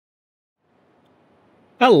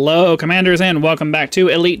Hello, Commanders, and welcome back to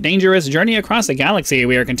Elite Dangerous Journey Across the Galaxy.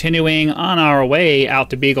 We are continuing on our way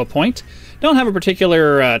out to Beagle Point. Don't have a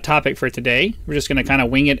particular topic for today. We're just going to kind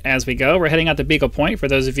of wing it as we go. We're heading out to Beagle Point. For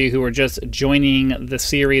those of you who are just joining the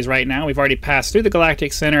series right now, we've already passed through the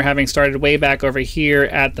Galactic Center, having started way back over here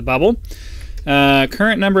at the bubble.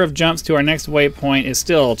 Current number of jumps to our next waypoint is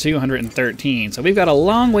still 213, so we've got a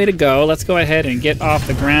long way to go. Let's go ahead and get off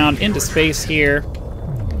the ground into space here.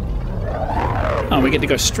 Oh, we get to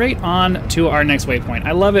go straight on to our next waypoint.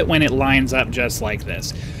 I love it when it lines up just like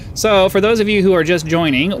this. So, for those of you who are just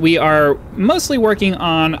joining, we are mostly working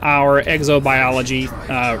on our exobiology,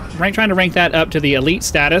 trying to rank that up to the elite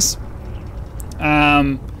status.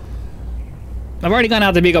 I've already gone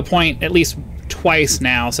out to Beagle Point at least twice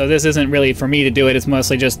now, so this isn't really for me to do it. It's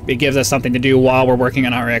mostly just, it gives us something to do while we're working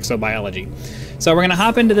on our exobiology. So we're going to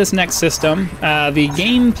hop into this next system. The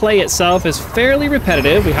gameplay itself is fairly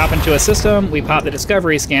repetitive. We hop into a system, we pop the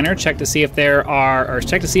discovery scanner, check to see if there are, or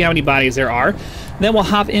check to see how many bodies there are. Then we'll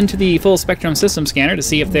hop into the full spectrum system scanner to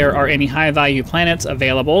see if there are any high value planets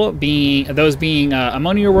available, those being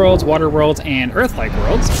ammonia worlds, water worlds, and Earth-like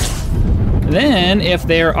worlds. Then, if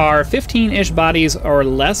there are 15-ish bodies or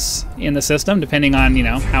less in the system, depending on,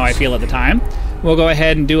 how I feel at the time, we'll go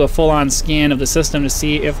ahead and do a full-on scan of the system to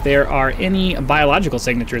see if there are any biological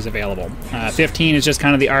signatures available. 15 is just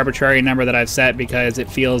kind of the arbitrary number that I've set because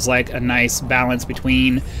it feels like a nice balance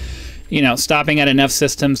between, stopping at enough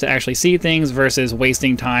systems to actually see things versus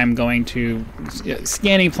wasting time going to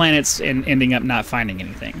scanning planets and ending up not finding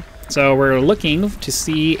anything. So we're looking to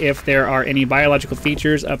see if there are any biological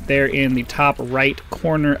features up there in the top right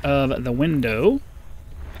corner of the window.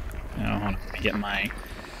 Oh, hold on, let me get my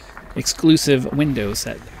exclusive window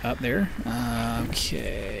set up there.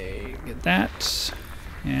 Okay, get that.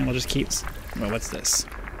 And we'll just keep... Well, what's this?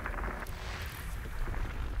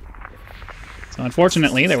 So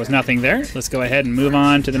unfortunately, there was nothing there. Let's go ahead and move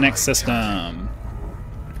on to the next system.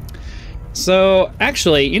 So,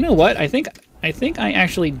 actually, you know what? I think I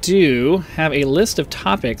actually do have a list of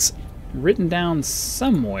topics written down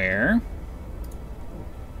somewhere.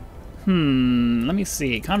 Let me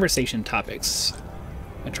see. Conversation topics.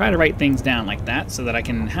 I try to write things down like that so that I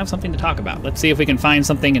can have something to talk about. Let's see if we can find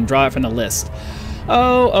something and draw it from the list.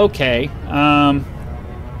 Oh, okay.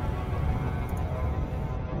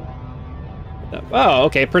 Oh,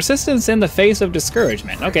 okay. Persistence in the face of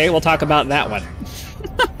discouragement. Okay, we'll talk about that one.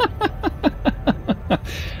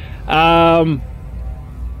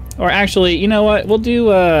 Or actually, you know what? We'll do,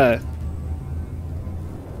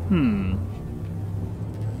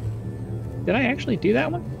 Did I actually do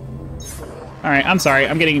that one? Alright, I'm sorry.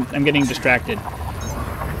 I'm getting distracted.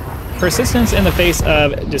 Persistence in the face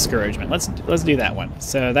of discouragement. Let's do that one.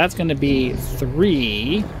 So that's going to be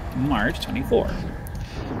 3 March 24.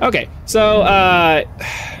 Okay, so,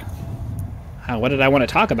 what did I want to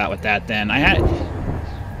talk about with that then?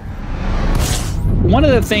 One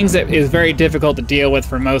of the things that is very difficult to deal with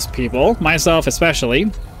for most people, myself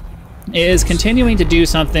especially, is continuing to do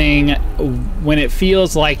something when it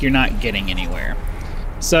feels like you're not getting anywhere.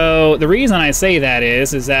 So the reason I say that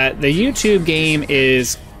is that the YouTube game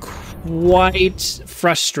is quite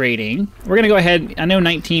frustrating. We're gonna go ahead. I know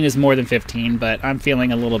 19 is more than 15, but I'm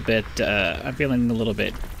feeling a little bit.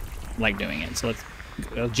 Like doing it. So let's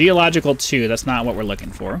geological 2. That's not what we're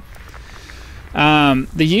looking for. The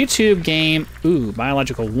YouTube game,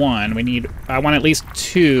 biological 1, I want at least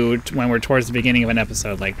 2 when we're towards the beginning of an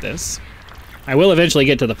episode like this. I will eventually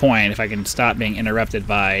get to the point if I can stop being interrupted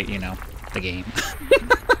by, the game.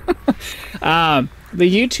 The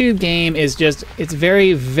YouTube game is just, it's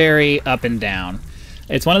very, very up and down.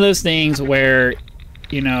 It's one of those things where,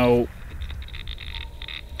 hold on,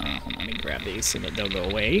 let me grab these so that they'll go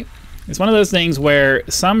away. It's one of those things where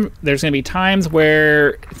there's going to be times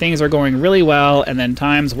where things are going really well, and then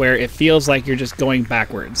times where it feels like you're just going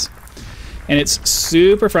backwards. And it's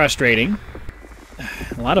super frustrating.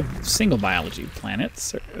 A lot of single biology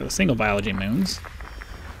planets, or single biology moons.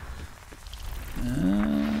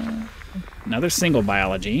 Another single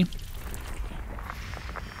biology.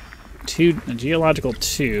 Geological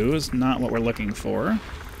 2 is not what we're looking for.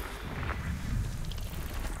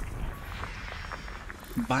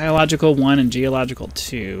 Biological 1 and geological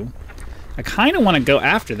 2. I kind of want to go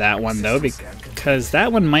after that one, though, because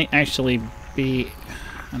that one might actually be...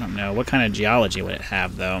 I don't know. What kind of geology would it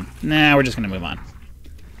have, though? Nah, we're just going to move on.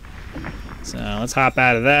 So, let's hop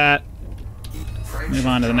out of that. Move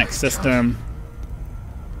on to the next system.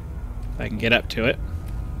 If I can get up to it.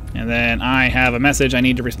 And then I have a message I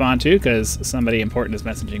need to respond to, because somebody important is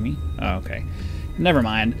messaging me. Oh, okay. Never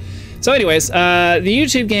mind. So anyways, the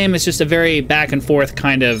YouTube game is just a very back and forth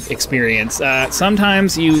kind of experience.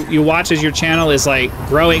 Sometimes you watch as your channel is like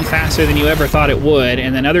growing faster than you ever thought it would,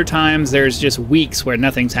 and then other times there's just weeks where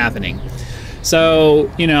nothing's happening.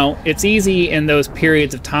 So, you know, it's easy in those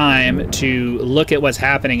periods of time to look at what's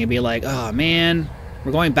happening and be like, oh man,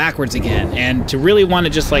 we're going backwards again, and to really want to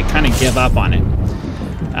just like kind of give up on it.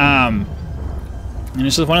 And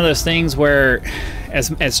it's just one of those things where,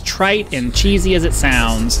 as trite and cheesy as it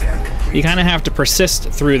sounds, you kind of have to persist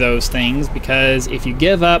through those things, because if you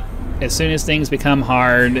give up as soon as things become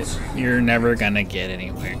hard, you're never gonna get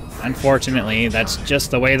anywhere. Unfortunately, that's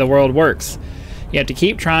just the way the world works. You have to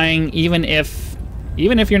keep trying, even if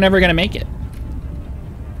you're never gonna make it.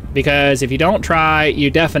 Because if you don't try,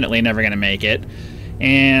 you're definitely never gonna make it.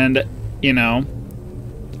 And, you know,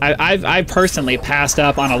 I've personally passed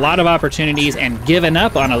up on a lot of opportunities and given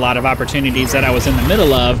up on a lot of opportunities that I was in the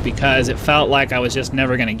middle of, because it felt like I was just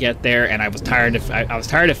never going to get there, and I was tired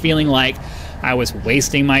of feeling like I was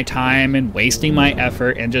wasting my time and wasting my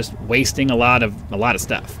effort and just wasting a lot of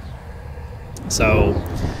stuff. So,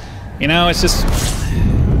 you know, it's just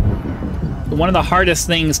one of the hardest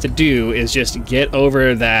things to do is just get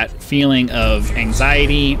over that feeling of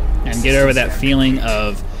anxiety and get over that feeling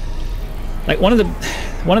of, like, one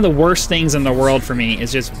of the worst things in the world for me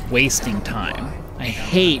is just wasting time. I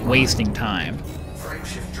hate wasting time.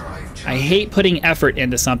 I hate putting effort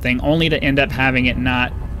into something only to end up having it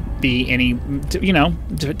not be any, you know,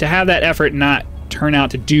 to have that effort not turn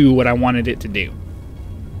out to do what I wanted it to do.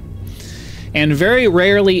 And very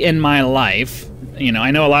rarely in my life, you know,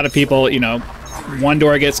 I know a lot of people, you know, one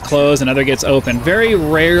door gets closed, another gets open. Very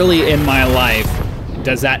rarely in my life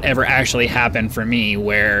does that ever actually happen for me,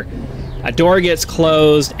 where a door gets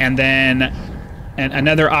closed and then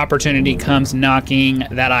another opportunity comes knocking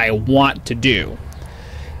that I want to do.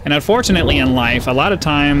 And unfortunately in life, a lot of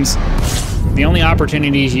times the only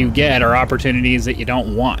opportunities you get are opportunities that you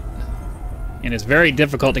don't want. And it's very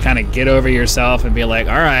difficult to kind of get over yourself and be like,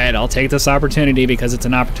 all right, I'll take this opportunity because it's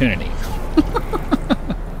an opportunity.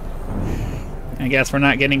 I guess we're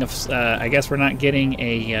not getting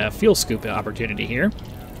a fuel scoop opportunity here.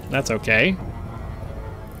 That's okay.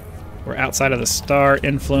 We're outside of the star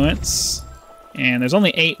influence, and there's only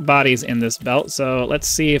 8 bodies in this belt, so let's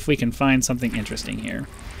see if we can find something interesting here.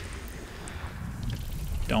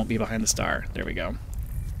 Don't be behind the star. There we go.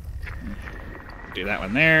 Do that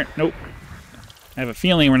one there. Nope. I have a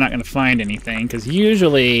feeling we're not going to find anything, because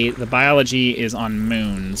usually the biology is on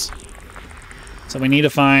moons. So we need to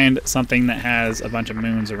find something that has a bunch of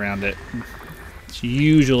moons around it. It's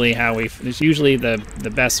usually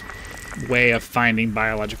the best way of finding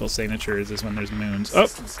biological signatures is when there's moons. Oh,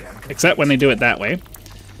 except when they do it that way.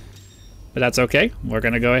 But that's okay. We're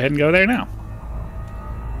going to go ahead and go there now.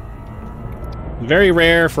 Very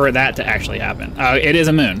rare for that to actually happen. It is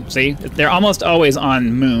a moon. See? They're almost always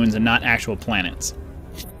on moons and not actual planets.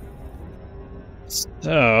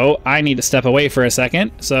 So, I need to step away for a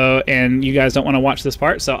second. So, and you guys don't want to watch this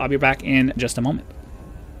part, so I'll be back in just a moment.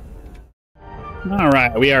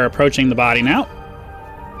 Alright, we are approaching the body now.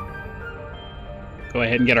 Go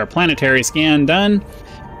ahead and get our planetary scan done.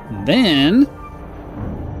 Then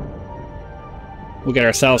we'll get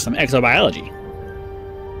ourselves some exobiology.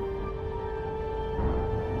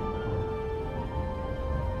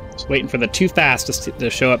 Just waiting for the too fast to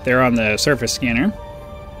show up there on the surface scanner.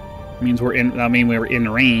 Means we're in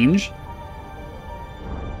range.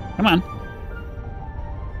 Come on.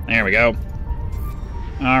 There we go.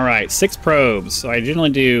 All right, 6 probes. So I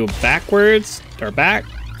generally do backwards, or back,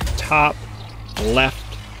 top,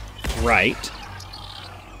 left, right,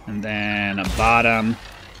 and then a bottom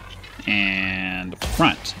and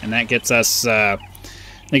front, and that gets us that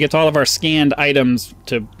gets all of our scanned items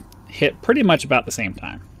to hit pretty much about the same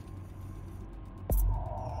time.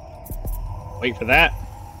 Wait for that.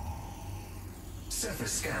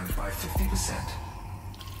 Surface scanned by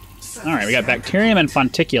 50%. All right, we got bacterium and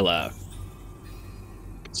fonticula.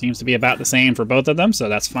 Seems to be about the same for both of them, so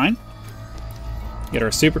that's fine. Get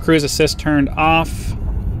our Super Cruise Assist turned off.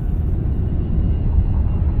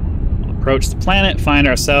 We'll approach the planet, find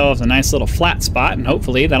ourselves a nice little flat spot, and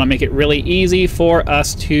hopefully that'll make it really easy for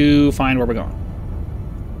us to find where we're going.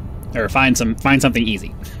 Or find something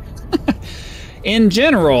easy. In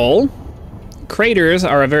general, craters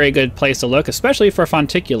are a very good place to look, especially for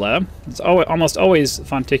fonticula. It's almost always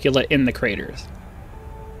fonticula in the craters.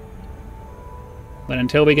 But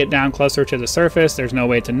until we get down closer to the surface, there's no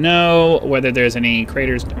way to know whether there's any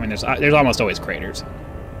craters. I mean, there's almost always craters.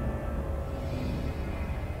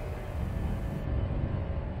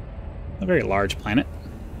 A very large planet.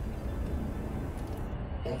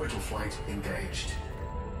 Orbital flight engaged.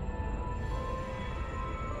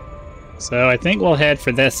 So I think we'll head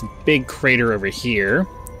for this big crater over here.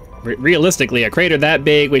 Realistically, a crater that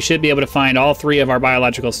big, we should be able to find all three of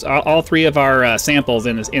our samples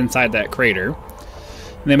inside that crater.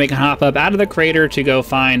 And then we can hop up out of the crater to go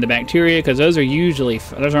find the bacteria, because those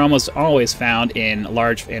are almost always found in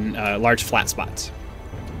large flat spots.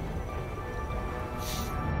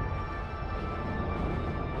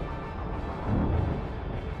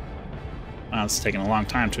 Wow, it's taking a long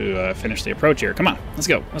time to finish the approach here. Come on, let's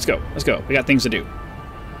go, let's go, let's go. We got things to do.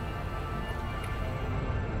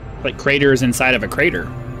 Like craters inside of a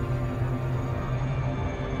crater.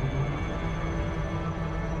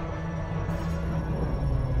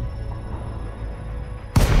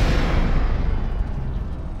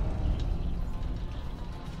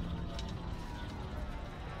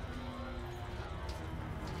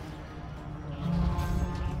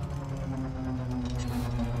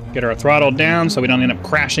 Get our throttle down so we don't end up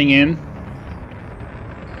crashing in.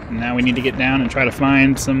 And now we need to get down and try to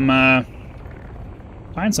find some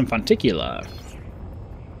Funticula.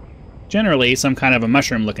 Generally, some kind of a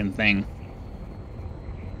mushroom-looking thing.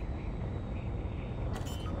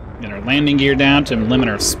 Get our landing gear down to limit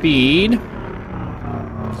our speed.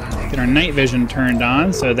 Get our night vision turned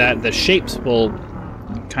on so that the shapes will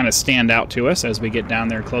kind of stand out to us as we get down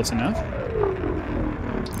there close enough.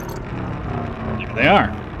 There they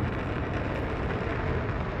are.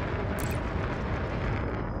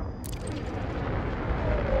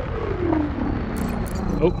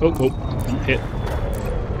 Oh, oh, oh. Don't hit.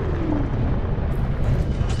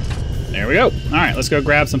 There we go. All right, let's go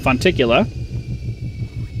grab some Funticula.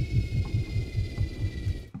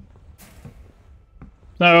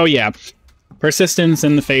 So, yeah. Persistence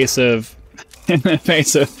in the face of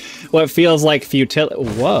what feels like futility.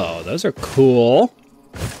 Whoa, those are cool.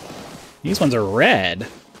 These ones are red.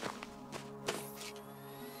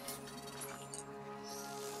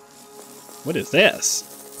 What is this?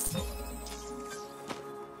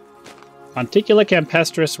 Funticula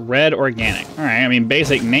campestris red organic. All right, I mean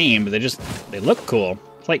basic name, but they look cool.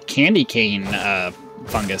 It's like candy cane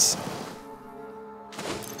fungus.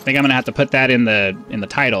 I think I'm gonna have to put that in the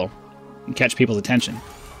title and catch people's attention.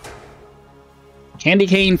 Candy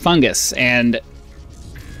cane fungus and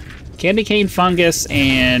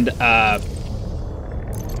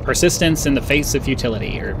persistence in the face of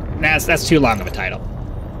futility. Or that's too long of a title.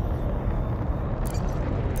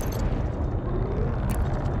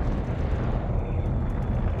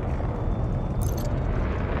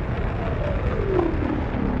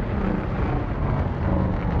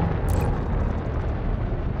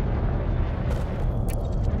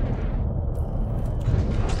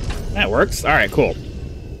 That works. All right, cool.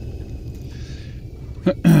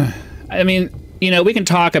 I mean, you know, we can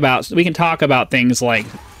talk about things like,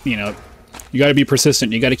 you know, you got to be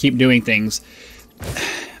persistent. You got to keep doing things.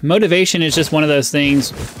 Motivation is just one of those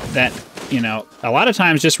things that, you know, a lot of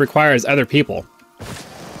times just requires other people.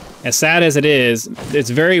 As sad as it is, it's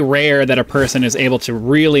very rare that a person is able to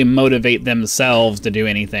really motivate themselves to do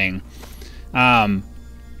anything.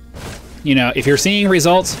 You know, if you're seeing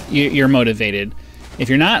results, you're motivated. If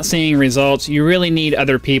you're not seeing results, you really need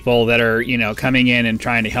other people that are, you know, coming in and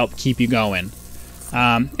trying to help keep you going.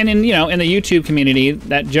 And in, you know, in the YouTube community,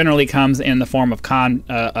 that generally comes in the form of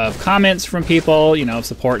comments from people, you know,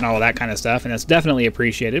 support and all of that kind of stuff, and that's definitely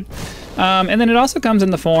appreciated. And then it also comes in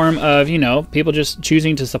the form of, you know, people just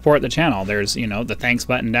choosing to support the channel. There's, you know, the thanks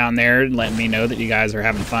button down there letting me know that you guys are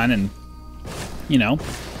having fun and, you know,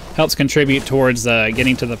 helps contribute towards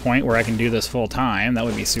getting to the point where I can do this full time. That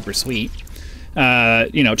would be super sweet.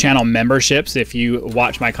 You know, channel memberships, if you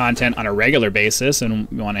watch my content on a regular basis and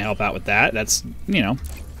you want to help out with that, that's, you know,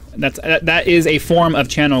 that is a form of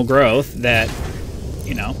channel growth that,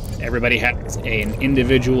 you know, everybody has an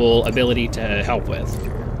individual ability to help with.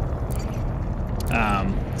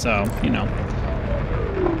 So, you know,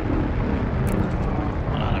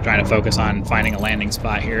 I'm trying to focus on finding a landing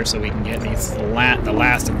spot here so we can get the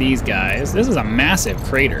last of these guys. This is a massive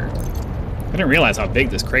crater. I didn't realize how big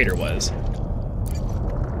this crater was.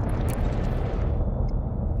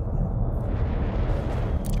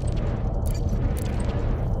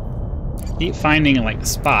 Keep finding like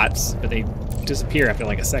spots, but they disappear after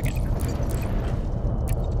like a second.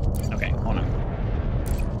 Okay, hold on.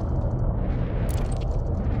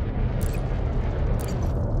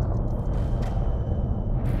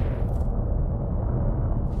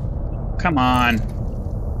 Come on.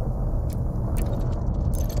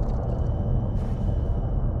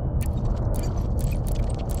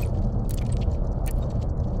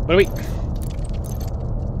 What do we...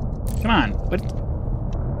 Come on, what...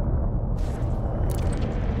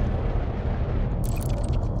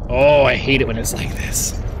 Oh, I hate it when it's like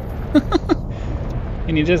this.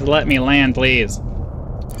 Can you just let me land, please?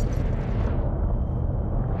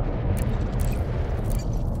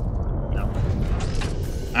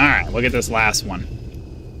 Alright, look at this last one.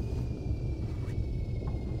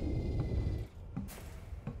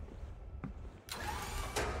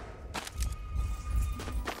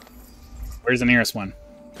 Where's the nearest one?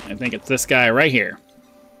 I think it's this guy right here.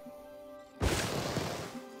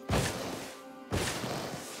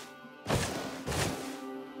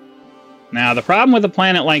 Now, the problem with a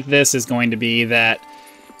planet like this is going to be that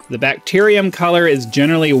the bacterium color is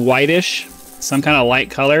generally whitish, some kind of light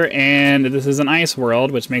color, and this is an ice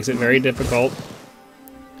world, which makes it very difficult.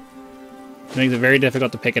 It makes it very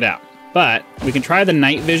difficult to pick it out. But we can try the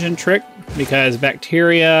night vision trick, because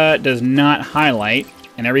bacteria does not highlight,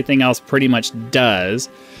 and everything else pretty much does.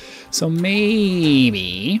 So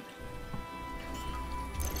maybe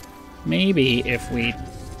if we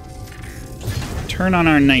turn on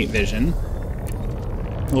our night vision,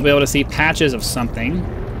 we'll be able to see patches of something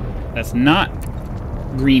that's not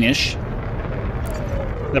greenish.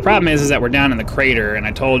 The problem is that we're down in the crater, and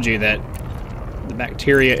I told you that the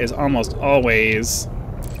bacteria is almost always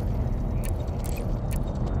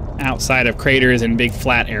outside of craters in big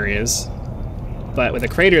flat areas. But with a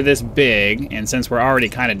crater this big, and since we're already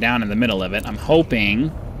kind of down in the middle of it, I'm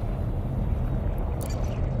hoping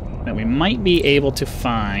that we might be able to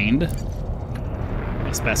find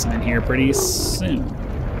a specimen here pretty soon.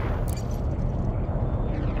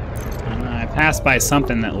 I passed by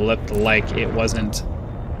something that looked like it wasn't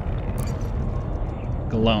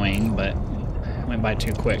glowing, but it went by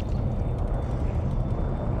too quick.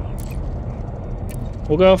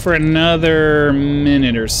 We'll go for another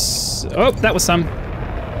minute or so. Oh, that was some.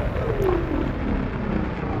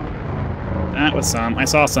 That was some. I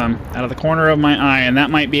saw some out of the corner of my eye, and that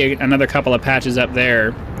might be another couple of patches up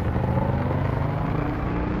there.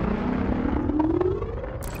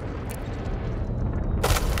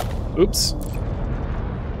 Oops.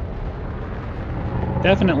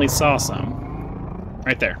 Definitely saw some.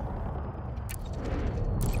 Right there.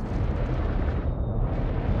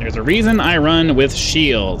 There's a reason I run with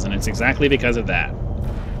shields, and it's exactly because of that.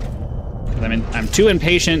 Because I'm too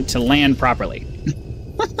impatient to land properly.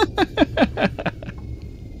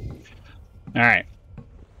 All right.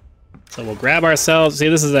 So we'll grab ourselves. See,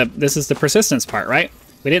 this is the persistence part, right?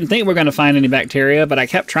 We didn't think we were going to find any bacteria, but I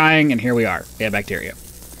kept trying, and here we are. We have bacteria.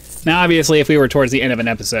 Now, obviously, if we were towards the end of an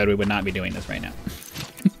episode, we would not be doing this right now.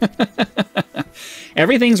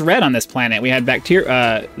 Everything's red on this planet. We had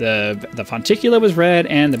bacteria. The fonticula was red,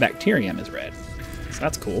 and the bacterium is red. So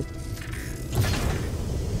that's cool.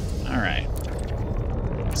 All right.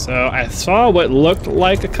 So I saw what looked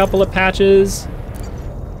like a couple of patches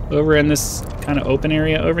over in this kind of open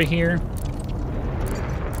area over here.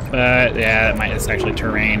 But yeah, it's actually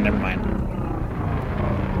terrain. Never mind.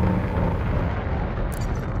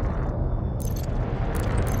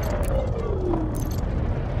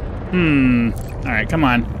 Alright, come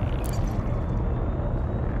on.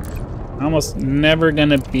 Almost never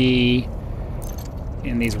gonna be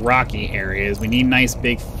in these rocky areas. We need nice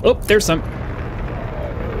big... Oh, there's some.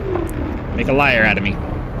 Make a liar out of me.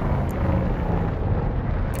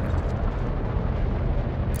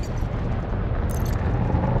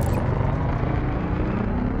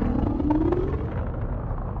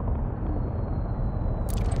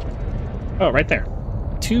 Oh, right there.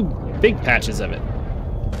 Two big patches of it.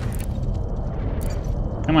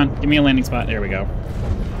 Come on, give me a landing spot. There we go.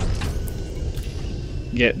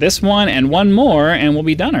 Get this one and one more, and we'll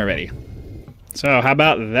be done already. So, how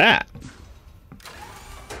about that?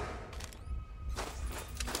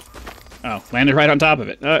 Oh, landed right on top of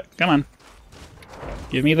it. Come on.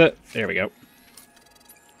 Give me the... There we go.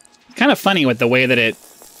 Kind of funny with the way that it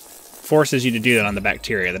forces you to do that on the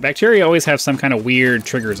bacteria. The bacteria always have some kind of weird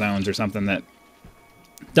trigger zones or something that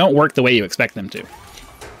don't work the way you expect them to.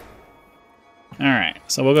 Alright,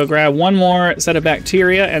 so we'll go grab one more set of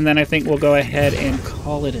bacteria, and then I think we'll go ahead and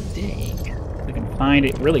call it a day. If we can find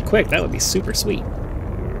it really quick, that would be super sweet.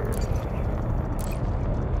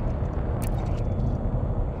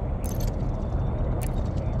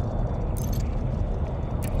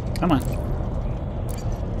 Come on.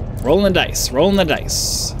 Rolling the dice, rolling the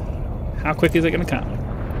dice. How quick is it going to come?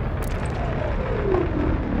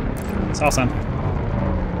 Saw some.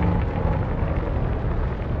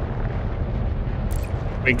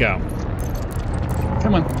 We go.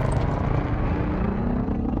 Come on.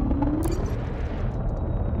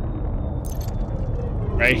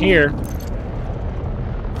 Right here.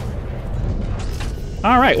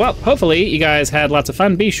 All right, well, hopefully you guys had lots of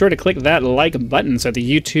fun. Be sure to click that like button so the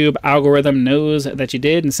YouTube algorithm knows that you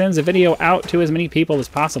did and sends the video out to as many people as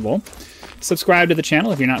possible. Subscribe to the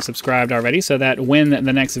channel if you're not subscribed already so that when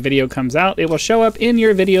the next video comes out, it will show up in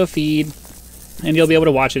your video feed and you'll be able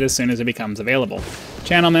to watch it as soon as it becomes available.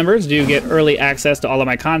 Channel members do get early access to all of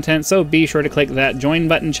my content, so be sure to click that join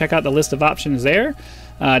button, check out the list of options there.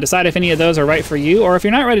 Decide if any of those are right for you, or if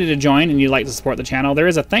you're not ready to join and you'd like to support the channel, there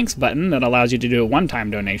is a thanks button that allows you to do a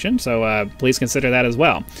one-time donation, so please consider that as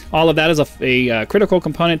well. All of that is a critical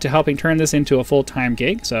component to helping turn this into a full-time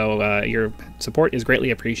gig, so your support is greatly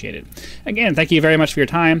appreciated. Again, thank you very much for your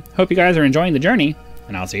time. Hope you guys are enjoying the journey,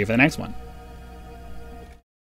 and I'll see you for the next one.